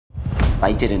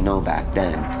I didn't know back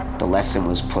then. The lesson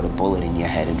was put a bullet in your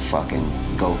head and fucking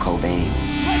go Cobain.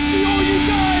 Let's see all you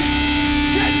guys!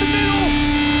 Get in the middle!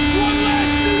 One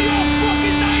last New York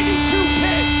fucking 92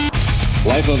 pit!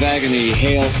 Life of Agony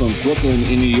hail from Brooklyn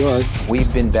in New York.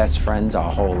 We've been best friends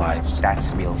our whole lives.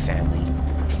 That's real family.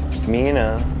 Me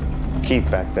and Keith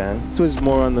back then. It was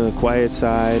more on the quiet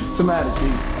side. What's the matter,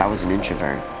 Keith? I was an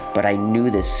introvert, but I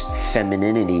knew this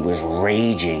femininity was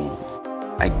raging.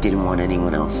 I didn't want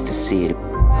anyone else to see it.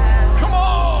 Come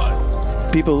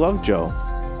on! People love Joe.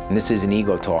 And this is an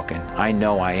ego talking. I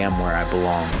know I am where I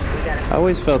belong. I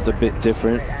always felt a bit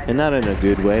different, and not in a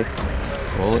good way.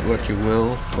 Call it what you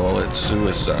will, call it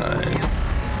suicide.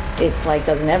 It's like,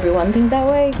 doesn't everyone think that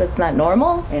way? That's not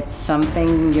normal? It's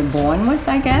something you're born with,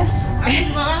 I guess.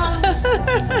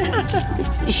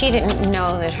 She didn't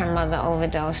know that her mother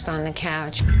overdosed on the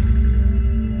couch.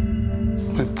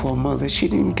 My poor mother, she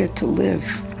didn't get to live.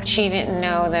 She didn't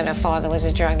know that her father was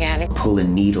a drug addict.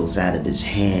 Pulling needles out of his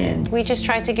hand. We just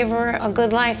tried to give her a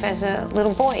good life as a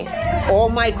little boy. All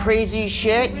my crazy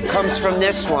shit comes from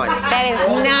this one. That is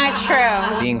not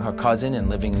true. Being her cousin and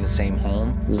living in the same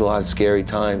home. There's a lot of scary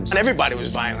times. And everybody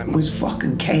was violent. It was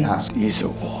fucking chaos. These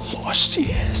are all lost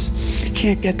years. You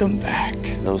can't get them back.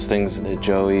 Those things that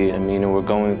Joey and Mina were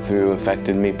going through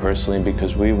affected me personally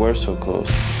because we were so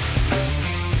close.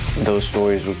 Those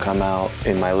stories would come out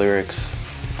in my lyrics.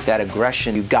 That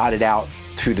aggression, you got it out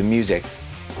through the music.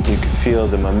 You could feel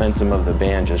the momentum of the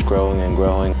band just growing and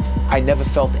growing. I never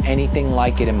felt anything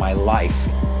like it in my life.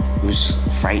 It was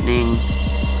frightening,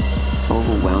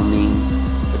 overwhelming.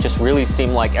 It just really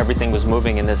seemed like everything was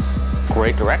moving in this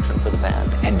great direction for the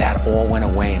band. And that all went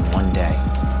away in one day.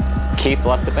 Keith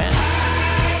left the band.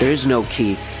 There is no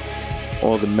Keith.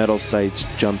 All the metal sites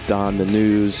jumped on the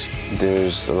news.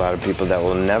 There's a lot of people that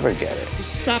will never get it.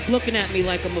 Stop looking at me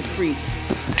like I'm a freak.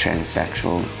 I'm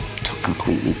transsexual,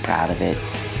 completely proud of it.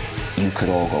 You could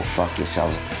all go fuck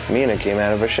yourselves. Mina came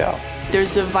out of her shell.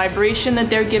 There's a vibration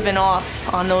that they're giving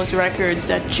off on those records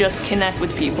that just connect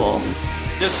with people.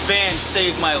 This band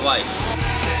saved my life.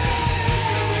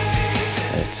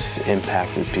 It's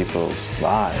impacted people's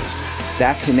lives.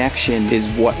 That connection is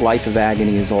what Life of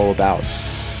Agony is all about.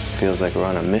 Feels like we're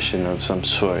on a mission of some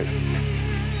sort.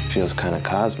 Feels kind of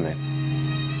cosmic.